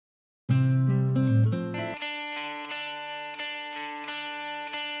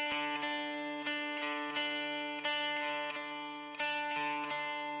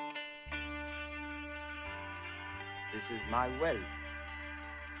is my well.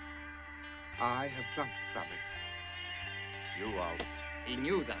 I have drunk from it. You are. He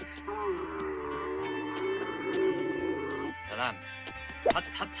knew that. Salam. Hut,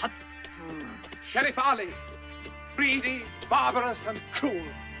 hut, hut. Sheriff Ali, greedy, barbarous, and cruel.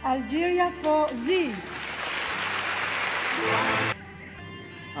 Algeria for Z.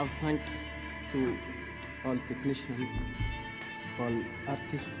 I thank to all technicians, all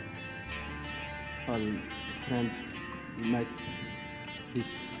artists, all friends who make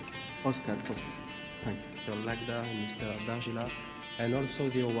this Oscar possible. Thank you. Mr. Lagda and Mr. Dargila, and also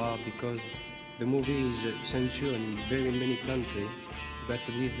the award because the movie is censored in very many countries, but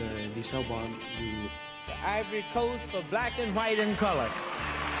with this award, the Ivory Coast for black and white and color.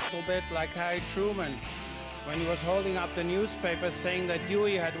 A little bit like Harry Truman when he was holding up the newspaper saying that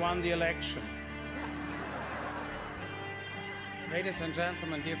Dewey had won the election. Ladies and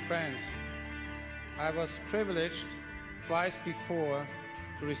gentlemen, dear friends, I was privileged twice before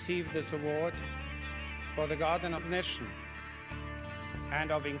to receive this award for the garden of recognition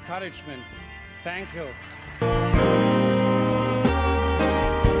and of encouragement. Thank you.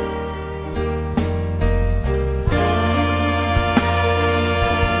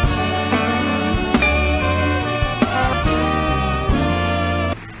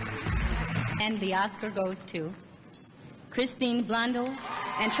 And the Oscar goes to Christine Blundell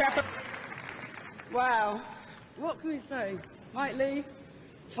and Trevor. Wow, what can we say? Mike Lee,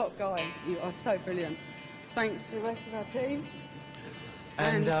 top guy. You are so brilliant. Thanks to the rest of our team.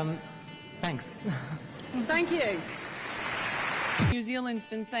 And thanks. Thank you. New Zealand's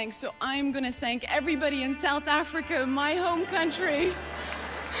been thanked, so I'm going to thank everybody in South Africa, my home country.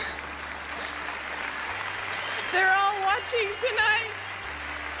 They're all watching tonight,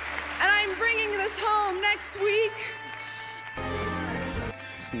 and I'm bringing this home next week.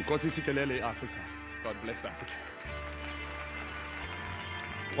 Nkosi sikelele Africa. God bless Africa.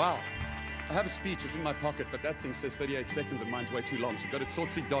 Wow. I have a speech, it's in my pocket, but that thing says 38 seconds and mine's way too long. So go to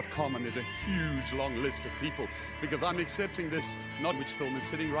Tsotsi.com and there's a huge long list of people because I'm accepting this Nollywood film and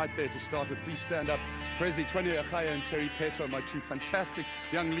sitting right there to start with. Please stand up. Presley Twenty Achaya and Terry Peto, my two fantastic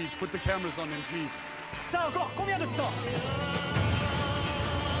young leads. Put the cameras on them, please. Ça encore combien de temps?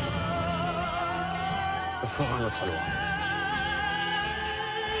 Fort à notre loi.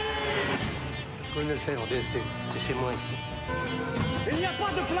 Colonel Feller, DST, c'est chez moi ici. Il n'y a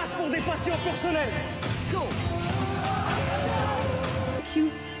pas de place pour des patients personnels. Go! Thank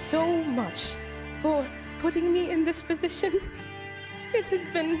you so much for putting me in this position. It has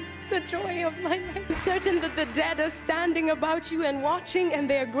been the joy of my life. I'm certain that the dead are standing about you and watching, and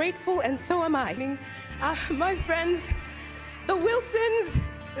they are grateful, and so am I. My friends, the Wilsons,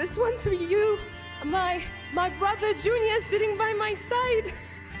 this one's for you. My brother Junior sitting by my side.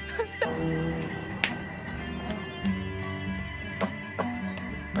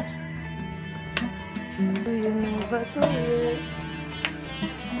 Universal.